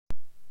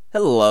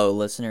Hello,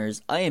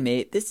 listeners. I am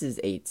 8. This is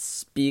 8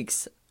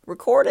 Speaks,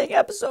 recording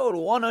episode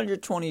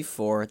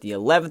 124, the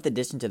 11th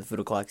edition to the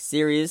Food O'Clock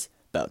series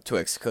about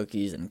Twix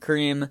cookies and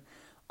cream,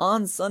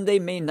 on Sunday,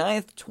 May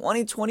 9th,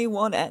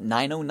 2021 at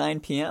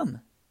 9:09 p.m.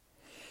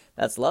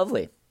 That's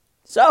lovely.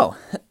 So,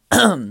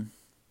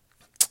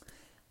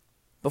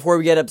 before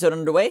we get episode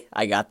underway,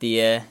 I got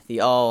the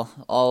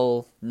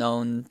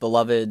all-known,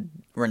 beloved,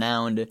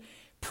 renowned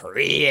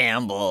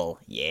preamble.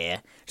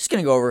 Yeah. Just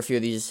gonna go over a few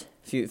of these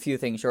few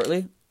things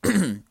shortly.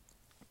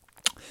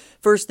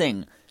 First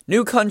thing,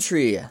 new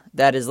country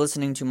that is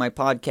listening to my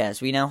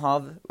podcast. We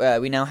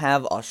now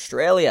have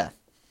Australia.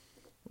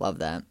 Love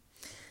that.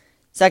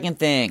 Second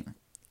thing,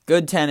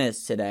 good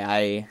tennis today.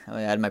 I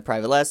had my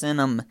private lesson.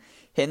 I'm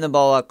hitting the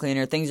ball up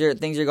cleaner. Things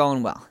are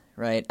going well,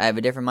 right? I have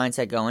a different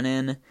mindset going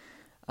in.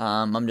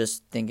 I'm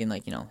just thinking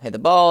hit the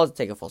ball,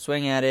 take a full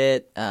swing at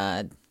it,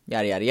 yada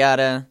yada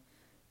yada.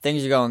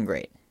 Things are going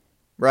great,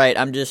 right?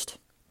 I'm vibing.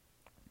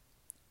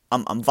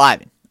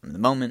 In the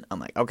moment, I'm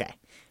like, okay,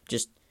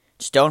 just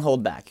don't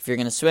hold back. If you're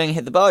going to swing,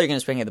 hit the ball, you're going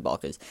to swing, hit the ball.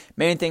 Because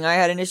main thing I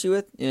had an issue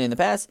with in the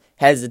past,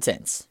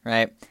 hesitance,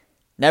 right?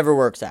 Never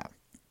works out.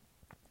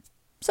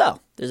 So,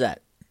 there's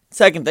that.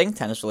 Second thing,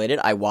 tennis related,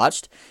 I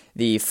watched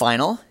the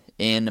final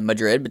in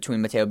Madrid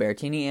between Matteo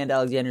Berrettini and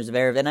Alexander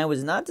Zverev, and I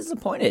was not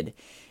disappointed.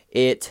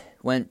 It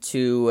went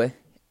to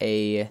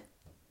a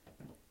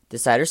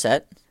deciding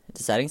set,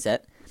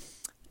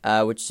 which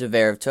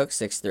Zverev took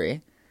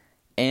 6-3,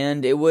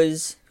 and it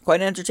was quite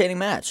an entertaining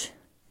match.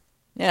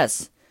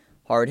 Yes,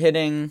 hard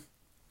hitting,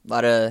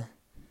 not a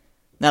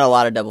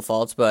lot of double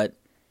faults, but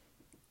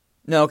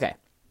no, okay.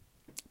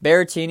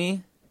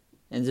 Berrettini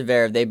and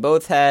Zverev, they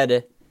both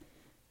had.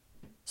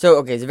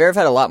 Zverev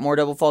had a lot more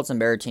double faults than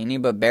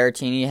Berrettini, but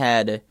Berrettini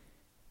had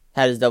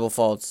his double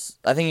faults.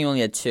 I think he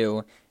only had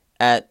 2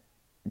 at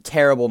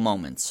terrible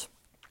moments,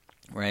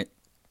 right?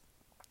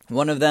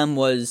 One of them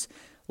was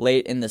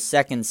late in the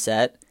second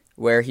set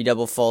where he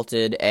double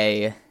faulted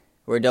a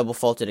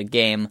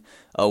game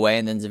away,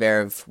 and then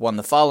Zverev won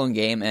the following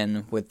game,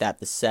 and with that,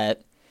 the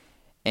set.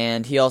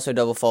 And he also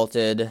double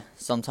faulted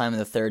sometime in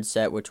the third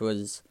set, which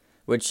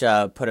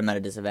put him at a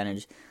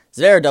disadvantage.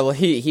 Zverev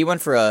he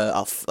went for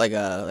a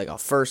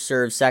first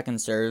serve, second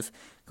serve,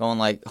 going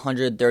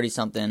 130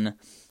 something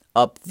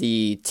up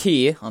the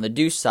tee on the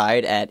deuce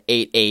side at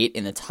 8-8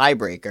 in the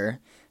tiebreaker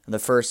of the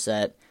first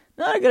set.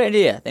 Not a good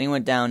idea. Then he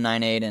went down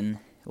 9-8 and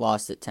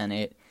lost it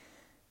 10-8.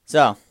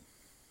 So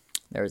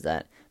there was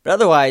that. But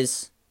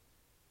otherwise,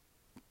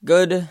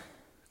 good,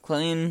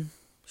 clean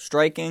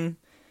striking,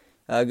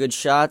 good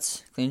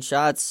shots, clean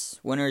shots,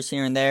 winners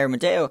here and there.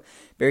 Matteo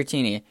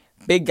Berrettini,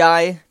 big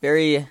guy,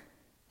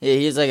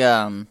 he's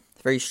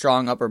very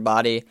strong upper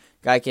body.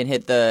 Guy can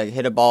hit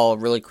a ball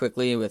really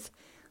quickly with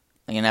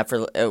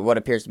what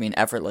appears to be an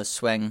effortless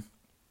swing.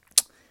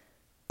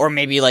 Or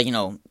maybe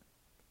in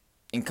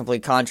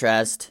complete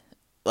contrast,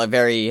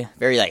 very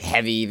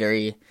heavy,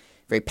 very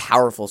very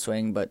powerful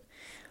swing, but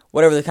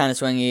whatever the kind of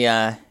swing he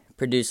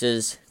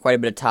produces, quite a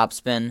bit of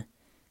topspin,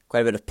 quite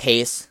a bit of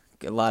pace,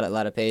 a lot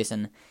of pace,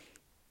 and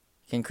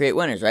can create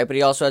winners, right? But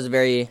he also has a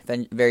very,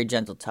 very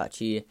gentle touch.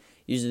 He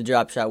uses the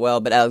drop shot well,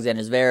 but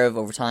Alexander Zverev,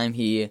 over time,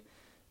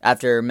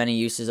 after many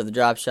uses of the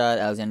drop shot,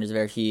 Alexander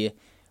Zverev, he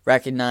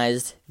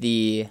recognized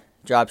the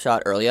drop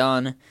shot early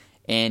on,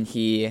 and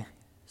he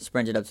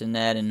sprinted up to the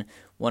net and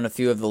won a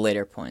few of the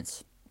later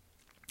points.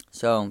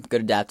 So,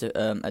 good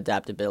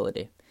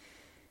adaptability.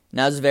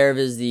 Now Zverev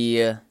is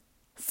the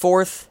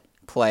fourth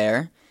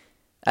player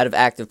out of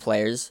active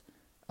players.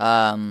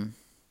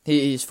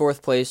 He's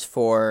fourth place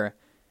for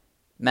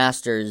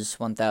Masters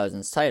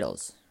 1000s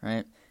titles,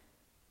 right?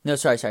 No,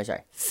 sorry.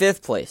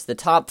 Fifth place. The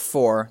top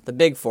 4, the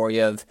big 4, you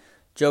have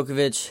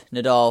Djokovic,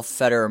 Nadal,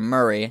 Federer,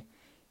 Murray.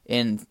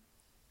 In,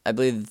 I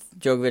believe,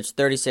 Djokovic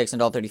 36,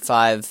 Nadal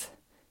 35,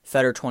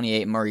 Federer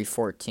 28, Murray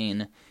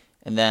 14,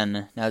 and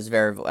then now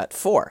Zverev at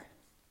 4.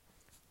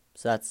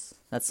 So that's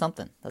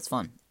something. That's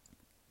fun.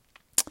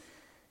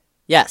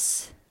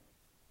 Yes.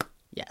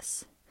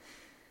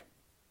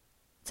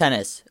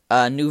 Tennis.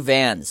 New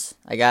Vans.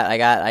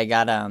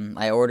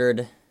 I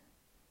ordered.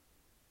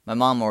 My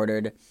mom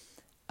ordered.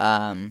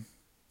 We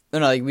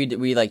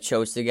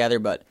chose together,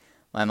 but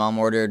my mom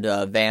ordered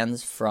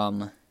Vans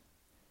from. I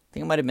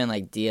think it might have been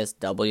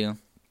DSW,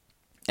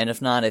 and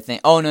if not, I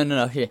think. Oh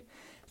no. Here, I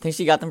think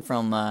she got them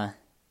from. I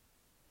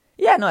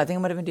think it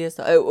might have been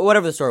DSW.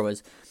 Whatever the store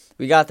was,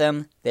 we got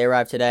them. They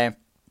arrived today,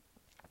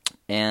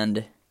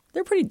 and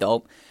they're pretty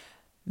dope.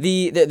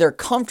 They're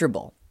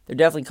comfortable. They're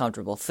definitely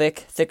comfortable.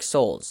 Thick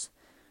soles,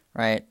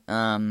 right?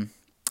 The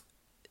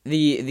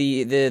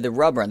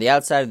rubber on the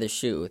outside of the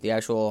shoe, the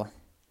actual,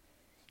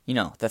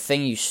 the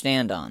thing you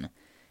stand on.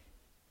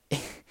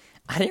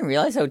 I didn't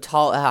realize how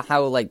tall it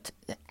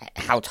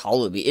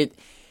would be.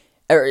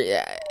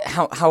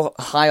 How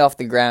high off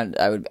the ground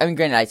I would. I mean,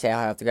 granted, I'd say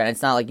high off the ground.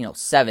 It's not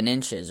 7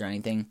 inches or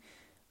anything.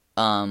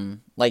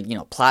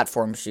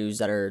 Platform shoes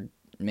that are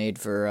made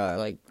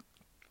for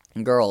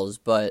girls,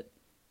 but.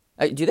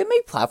 Do they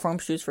make platform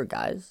shoes for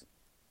guys?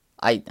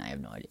 I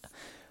have no idea.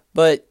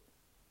 But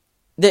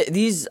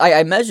these,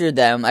 I measured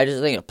them. I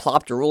just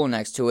plopped a ruler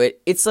next to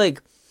it. It's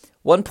like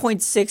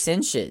 1.6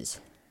 inches,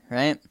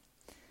 right?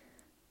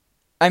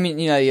 I mean,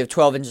 you have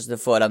 12 inches to the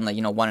foot. I'm like,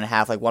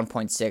 1.5, like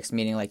 1.6,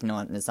 meaning like,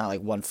 it's not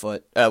like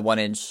 1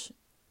 inch.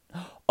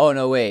 Oh,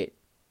 no, wait.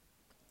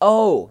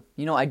 Oh,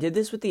 I did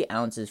this with the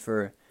ounces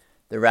for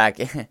the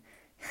racket.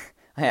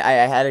 I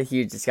had a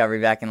huge discovery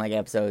back in like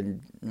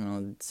episode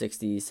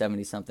 60,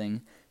 70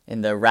 something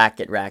in the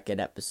racket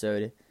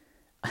episode.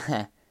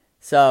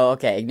 So,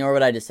 okay, ignore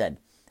what I just said.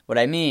 What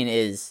I mean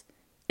is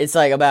it's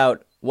like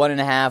about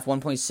 1.5,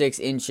 1.6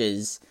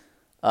 inches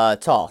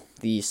tall,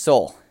 the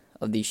sole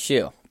of the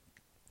shoe.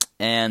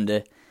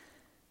 And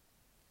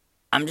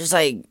I'm just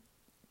like,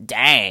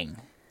 dang.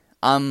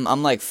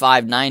 I'm like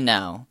 5'9"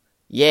 now.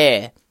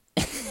 Yeah.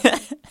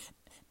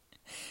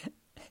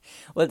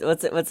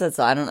 What's that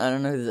song? I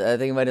don't know. I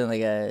think it might have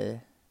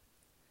been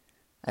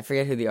I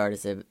forget who the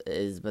artist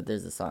is, but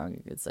there's a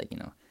song. It's like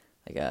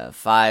like a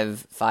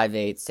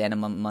 5'8" Santa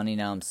Money.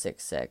 Now I'm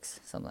 6'6",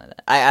 something like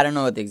that. I don't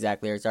know what the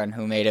exact lyrics are and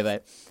who made it,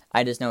 but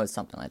I just know it's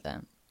something like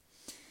that.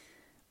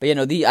 But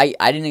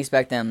I didn't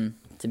expect them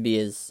to be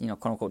as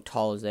quote unquote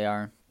tall as they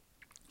are,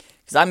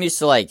 because I'm used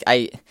to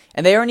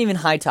and they aren't even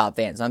high top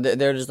Vans.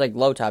 They're just like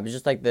low top. It's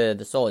just like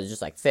the sole is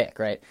just like thick,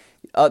 right?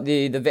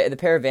 The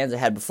pair of Vans I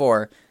had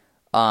before.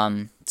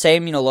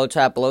 Same, low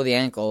top below the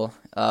ankle,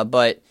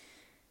 but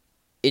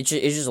it's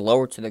just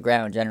lower to the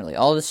ground generally.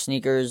 All the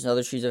sneakers and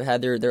other shoes I've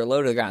had, they're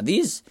low to the ground.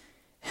 These,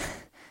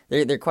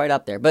 they're quite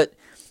up there, but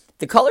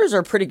the colors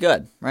are pretty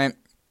good, right?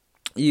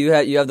 You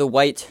have the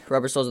white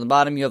rubber soles on the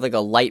bottom. You have like a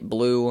light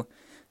blue,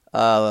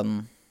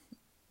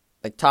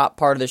 like top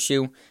part of the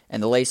shoe,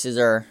 and the laces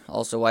are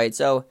also white.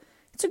 So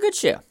it's a good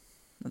shoe.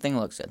 The thing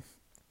looks good.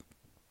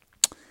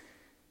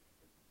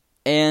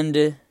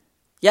 And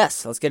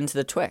yes, let's get into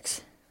the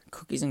Twix.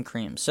 Cookies and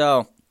cream.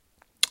 So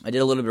I did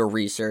a little bit of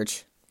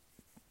research,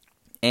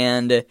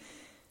 and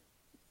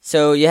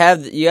so you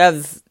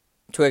have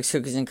Twix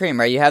cookies and cream,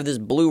 right? You have this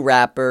blue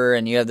wrapper,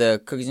 and you have the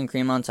cookies and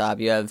cream on top.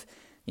 You have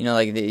you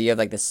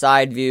have the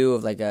side view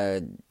of like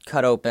a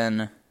cut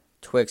open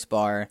Twix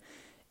bar,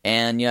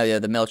 and you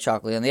have the milk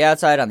chocolate on the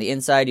outside. On the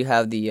inside, you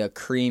have the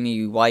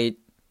creamy white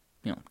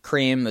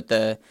cream with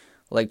the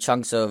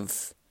chunks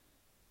of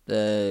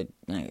the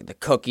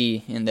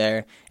cookie in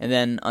there, and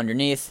then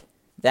underneath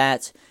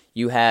that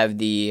you have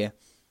the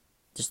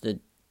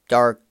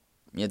dark,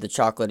 the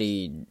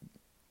chocolatey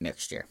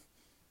mixture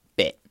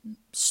bit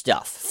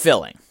stuff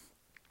filling.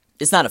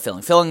 It's not a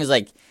filling. Filling is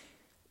like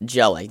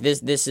gel. Like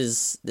this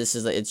is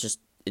it's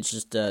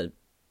just a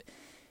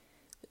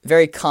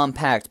very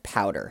compact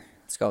powder.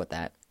 Let's go with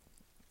that.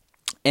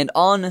 And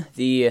on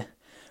the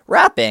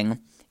wrapping,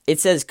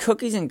 it says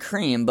cookies and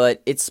cream,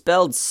 but it's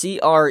spelled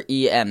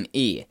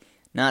CREME,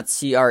 not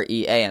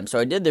CREAM. So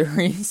I did the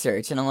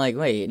research, and I'm like,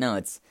 wait, no,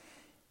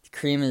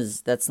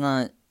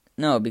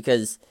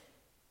 because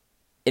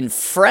in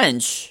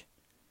French,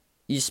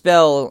 you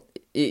spell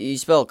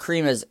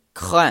cream as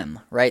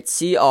crème, right?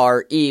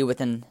 CRE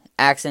with an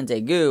accent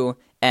aigu,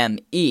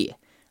 ME,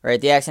 right?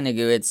 The accent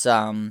aigu,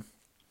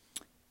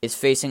 it's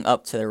facing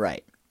up to the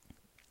right,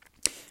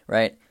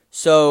 right?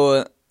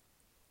 So,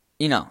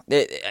 you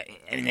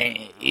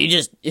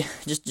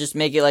just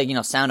make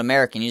it sound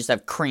American. You just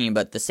have cream,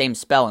 but the same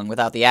spelling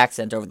without the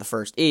accent over the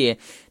first E.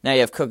 Now you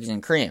have cookies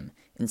and cream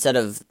instead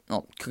of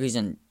cookies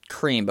and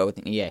cream, but with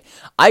an EA.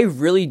 I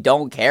really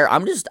don't care.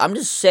 I'm just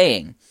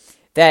saying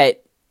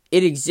that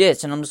it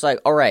exists, and I'm just like,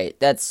 all right,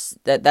 that's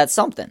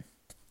something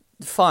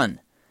fun.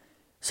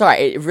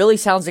 Sorry, it really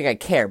sounds like I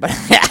care, but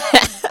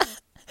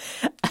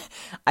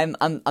I'm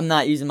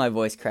not using my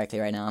voice correctly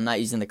right now. I'm not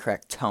using the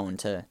correct tone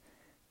to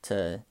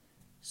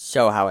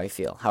show how I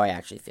feel, how I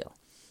actually feel.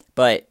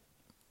 But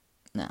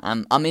no,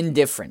 I'm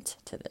indifferent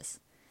to this.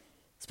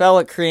 Spell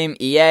it cream,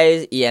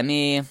 EA,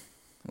 EME,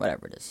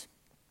 whatever it is.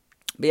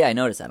 But yeah, I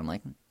noticed that. I'm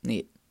like,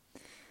 neat.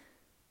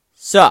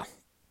 So,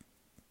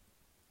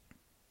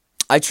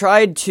 I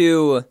tried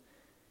to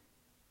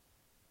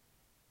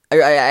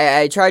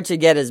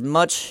get as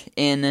much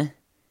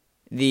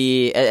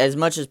as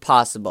much as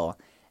possible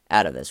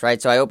out of this,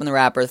 right? So I opened the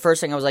wrapper. The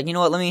first thing I was like, you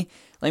know what? Let me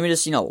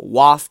just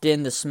waft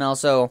in the smell.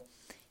 So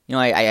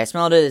I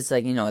smelled it. It's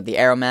like the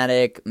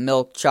aromatic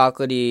milk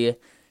chocolatey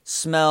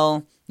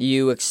smell.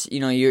 You're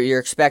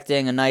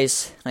expecting a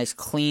nice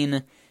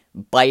clean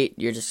bite.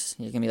 You're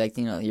gonna be like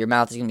your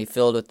mouth is gonna be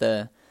filled with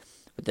the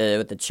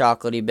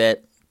chocolatey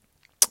bit,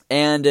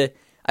 and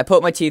I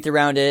put my teeth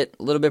around it,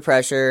 a little bit of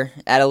pressure,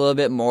 add a little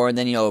bit more, and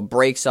then it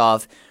breaks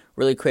off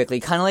really quickly,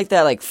 kind of like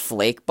that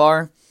flake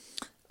bar.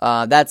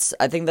 I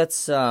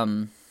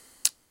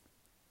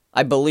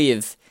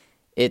believe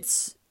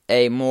it's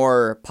a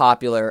more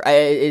popular.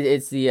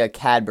 It's the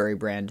Cadbury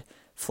brand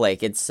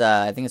flake. It's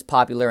I think it's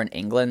popular in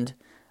England,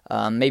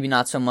 maybe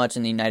not so much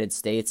in the United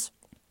States.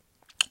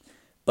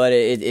 But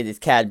it's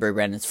Cadbury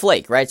brand. It's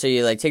flake, right? So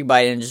you take a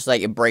bite and just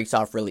it breaks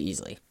off really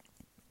easily.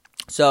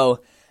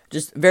 So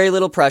just very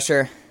little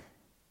pressure.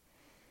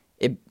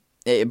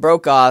 It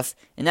broke off,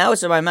 and now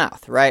it's in my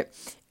mouth, right?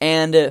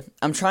 And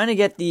I'm trying to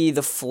get the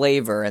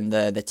flavor and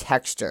the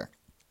texture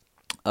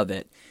of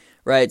it,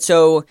 right?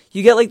 So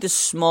you get like the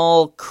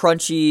small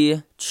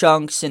crunchy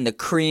chunks and the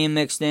cream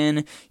mixed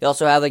in. You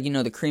also have like,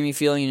 the creamy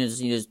feeling. You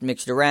just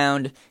mix it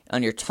around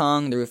on your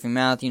tongue, the roof of your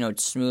mouth.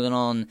 It's smooth and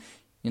all, and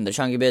the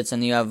chunky bits.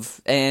 And you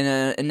have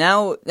and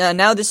now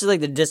this is like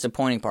the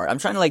disappointing part. I'm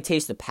trying to like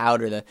taste the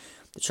powder, the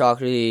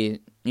chocolatey,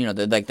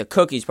 the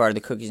cookies part of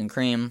the cookies and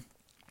cream,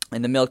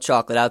 and the milk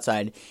chocolate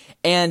outside.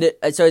 And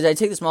so as I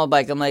take the small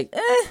bite, I'm like,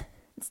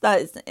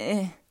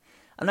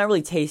 I'm not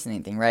really tasting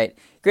anything, right?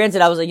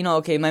 Granted, I was like,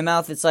 okay, my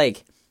mouth, it's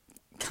like,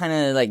 kind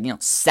of like,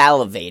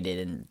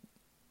 salivated, and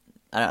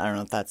I don't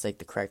know if that's like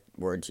the correct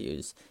word to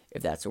use,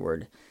 if that's a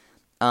word.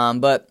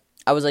 But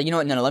I was like,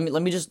 no,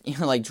 let me just,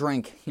 like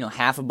drink,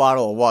 half a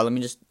bottle of water. Let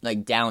me just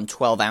like down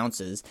 12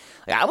 ounces.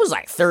 Like, I was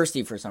like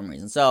thirsty for some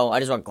reason, so I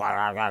just went glug,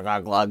 glug, glug,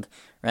 glug, glug,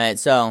 right?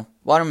 So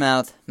water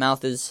mouth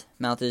is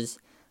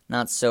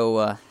not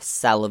so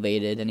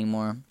salivated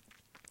anymore,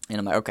 and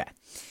I'm like, okay.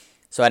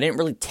 So I didn't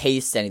really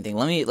taste anything.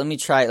 Let me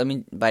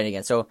bite it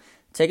again. So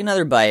take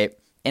another bite,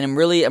 and I'm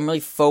really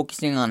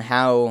focusing on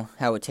how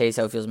it tastes,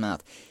 how it feels in the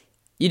mouth.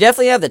 You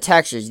definitely have the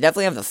textures, you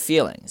definitely have the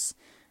feelings,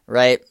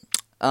 right?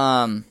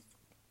 You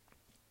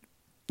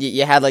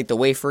had like the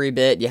wafery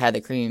bit, you had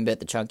the creamy bit,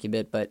 the chunky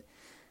bit, but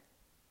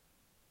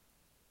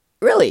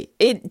really,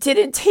 it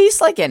didn't taste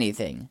like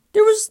anything.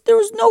 There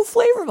was no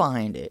flavor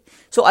behind it.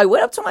 So I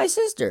went up to my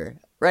sister,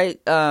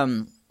 right?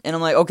 And I'm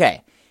like,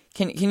 okay.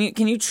 Can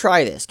you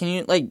try this? Can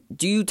you, like,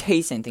 do you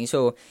taste anything?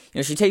 So,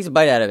 she takes a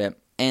bite out of it,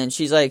 and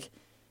she's like,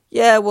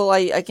 yeah, well,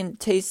 I can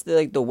taste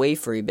the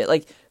wafery bit.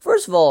 Like,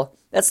 first of all,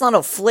 that's not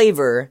a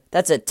flavor,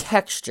 that's a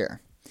texture.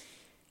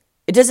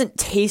 It doesn't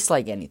taste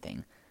like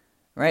anything,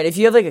 right? If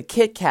you have, like, a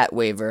Kit Kat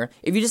wafer,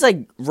 if you just,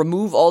 like,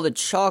 remove all the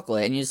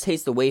chocolate and you just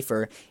taste the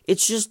wafer,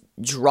 it's just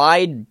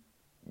dried,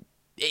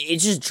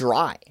 it's just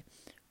dry,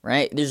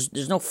 right?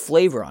 There's no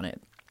flavor on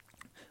it.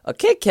 A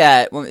Kit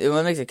Kat, what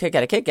makes a Kit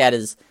Kat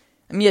is,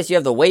 yes, you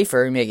have the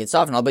wafer, you make it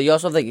soft and all, but you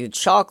also have, like, the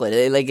chocolate.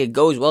 It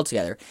goes well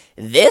together.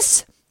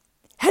 This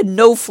had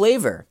no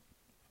flavor,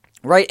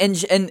 right? And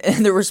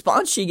the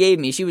response she gave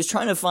me, she was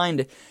trying to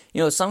find,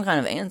 some kind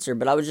of answer,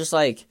 but I was just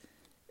like,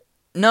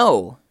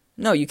 no,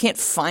 you can't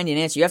find an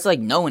answer. You have to,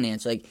 like, know an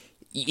answer. Like,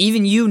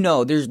 even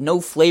there's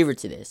no flavor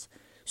to this.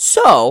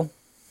 So,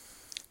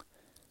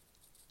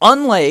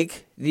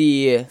 unlike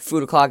the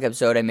Food O'Clock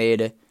episode I made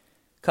a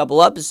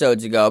couple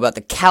episodes ago about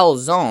the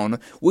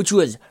calzone, which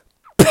was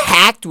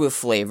packed with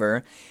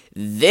flavor,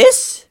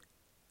 this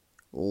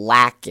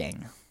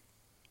lacking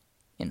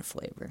in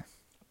flavor.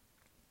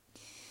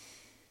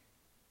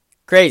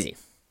 Crazy.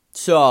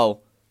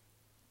 So,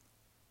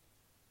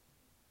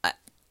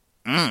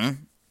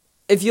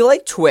 if you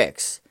like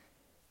Twix,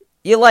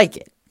 you like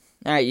it.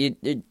 All right, you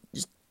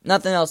just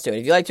nothing else to it.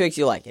 If you like Twix,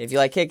 you like it. If you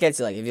like Kit Kats,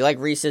 you like it. If you like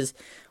Reese's,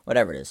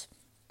 whatever it is,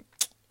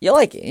 you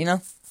like it.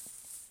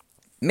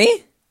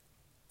 Me,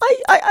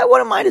 I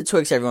wouldn't mind a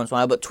Twix every once in a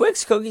while, but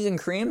Twix cookies and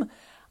cream,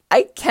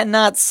 I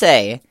cannot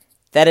say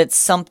that it's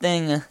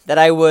something that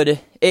I would,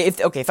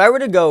 if I were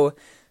to go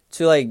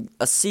to, like,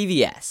 a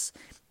CVS,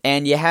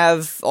 and you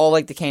have all,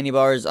 like, the candy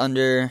bars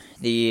under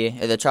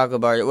the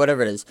chocolate bars,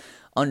 whatever it is,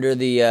 under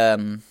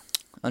the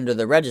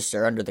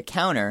register, under the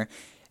counter,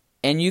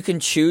 and you can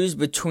choose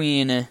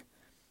between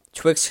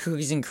Twix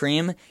cookies and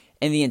cream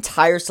and the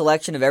entire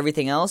selection of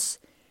everything else,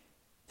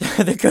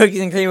 the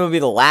cookies and cream would be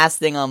the last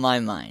thing on my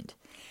mind.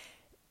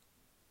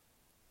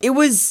 It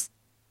was,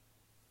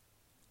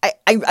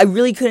 I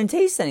really couldn't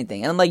taste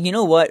anything, and I'm like, you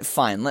know what?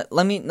 Fine,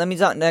 let me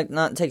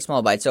not take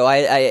small bites. So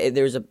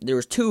there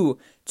was two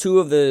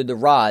of the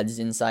rods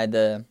inside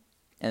the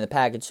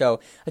package. So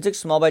I took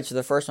small bites for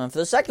the first one. For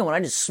the second one,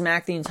 I just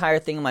smacked the entire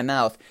thing in my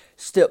mouth.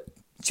 Still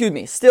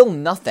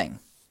nothing.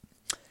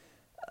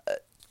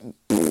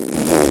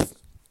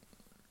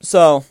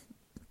 So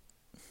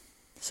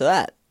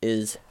that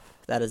is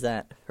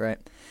that, right?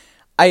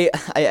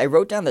 I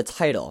wrote down the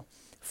title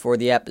for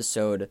the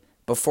episode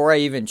before I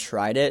even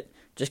tried it,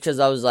 just because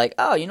I was like,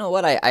 oh, you know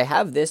what, I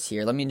have this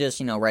here, let me just,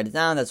 write it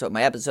down, that's what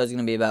my episode's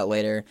going to be about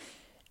later,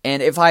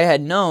 and if I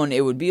had known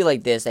it would be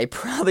like this, I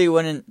probably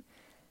wouldn't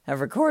have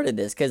recorded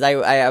this, because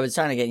I was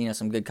trying to get,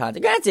 some good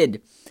content.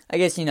 Granted, I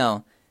guess,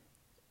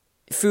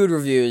 food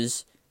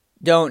reviews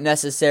don't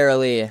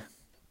necessarily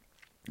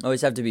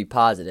always have to be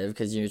positive,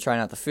 because you're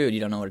trying out the food, you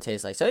don't know what it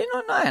tastes like, so,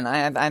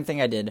 I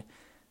think I did,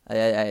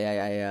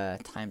 I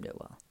timed it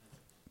well.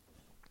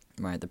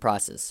 Right, the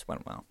process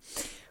went well.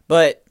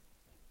 But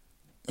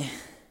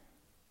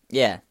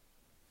yeah,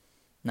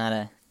 not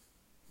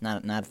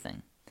a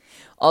thing.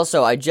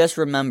 Also, I just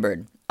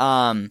remembered,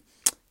 I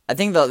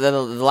think the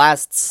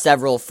last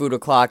several Food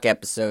O'Clock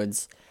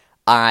episodes,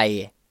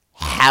 I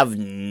have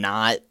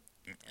not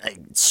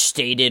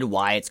stated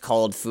why it's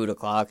called Food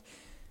O'Clock.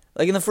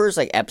 Like in the first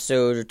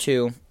episode or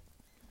two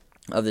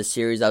of the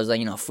series, I was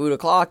like, Food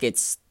O'Clock,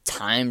 it's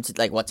time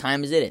to, what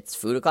time is it? It's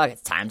Food O'Clock,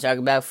 it's time to talk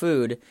about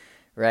food,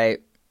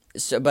 right?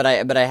 So, but I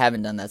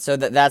haven't done that. So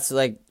that's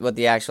what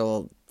the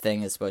actual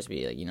thing is supposed to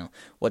be.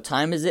 What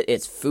time is it?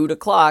 It's Food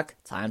O'Clock.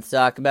 Time to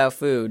talk about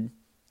food.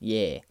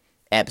 Yeah.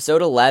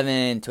 Episode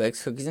 11,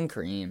 Twix Cookies and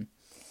Cream.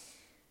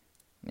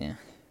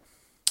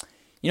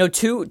 Yeah.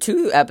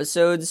 Two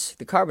episodes,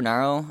 the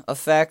Carbonaro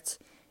Effect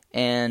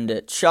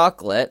and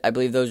Chocolate. I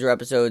believe those were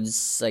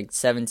episodes like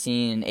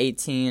 17 and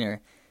 18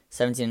 or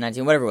 17 and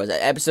 19, whatever it was.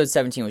 Episode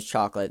 17 was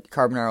Chocolate.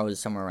 Carbonaro was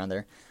somewhere around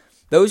there.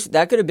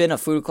 That could have been a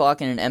Food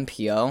O'Clock and an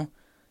MPO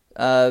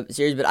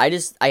series, but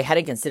I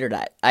hadn't considered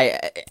that.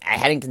 I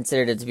hadn't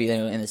considered it to be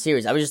in the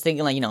series. I was just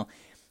thinking, like,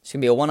 it's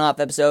gonna be a one-off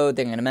episode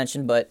thing I'm gonna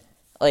mention, but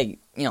like,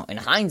 in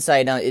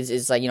hindsight,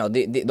 it's like,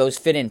 those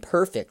fit in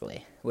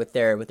perfectly with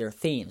their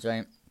themes,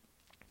 right?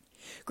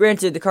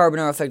 Granted, the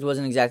Carbonaro Effect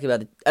wasn't exactly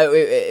about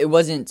it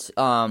wasn't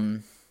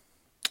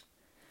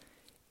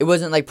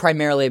like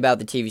primarily about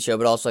the TV show,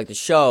 but also like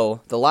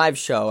the live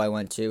show I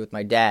went to with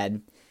my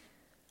dad.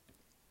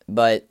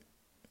 But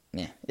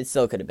yeah, it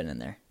still could have been in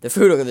there.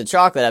 The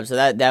chocolate episode,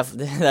 that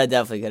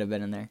definitely could have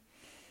been in there.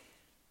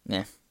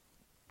 Yeah.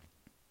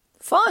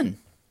 Fun.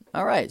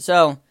 All right,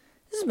 so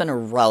this has been a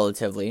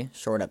relatively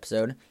short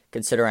episode,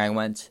 considering I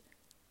went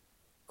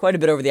quite a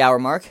bit over the hour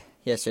mark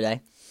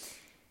yesterday.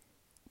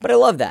 But I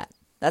love that.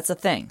 That's a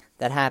thing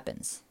that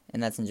happens,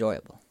 and that's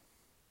enjoyable.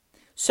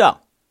 So,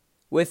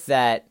 with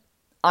that,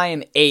 I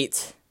am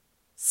 8,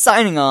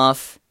 signing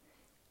off.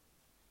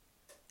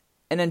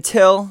 And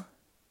until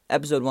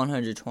episode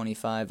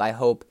 125, I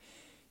hope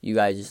you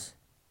guys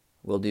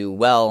will do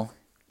well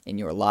in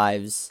your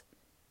lives.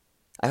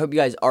 I hope you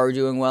guys are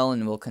doing well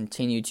and will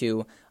continue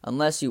to.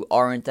 Unless you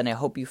aren't, then I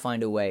hope you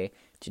find a way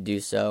to do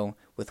so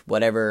with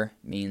whatever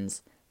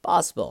means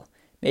possible.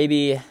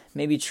 Maybe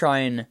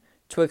trying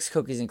Twix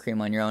cookies and cream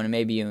on your own, and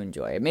maybe you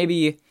enjoy it.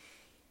 Maybe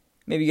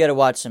you gotta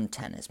watch some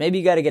tennis. Maybe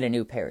you gotta get a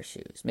new pair of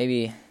shoes.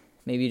 Maybe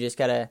you just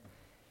gotta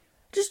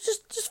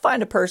just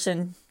find a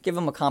person, give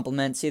them a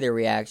compliment, see their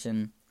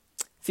reaction,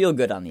 feel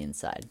good on the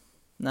inside.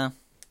 No?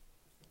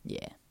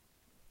 Yeah.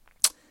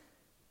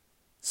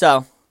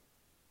 So,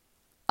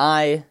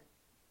 I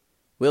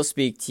will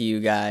speak to you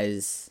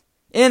guys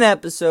in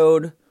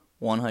episode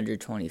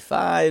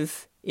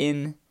 125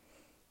 in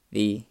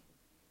the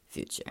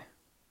future.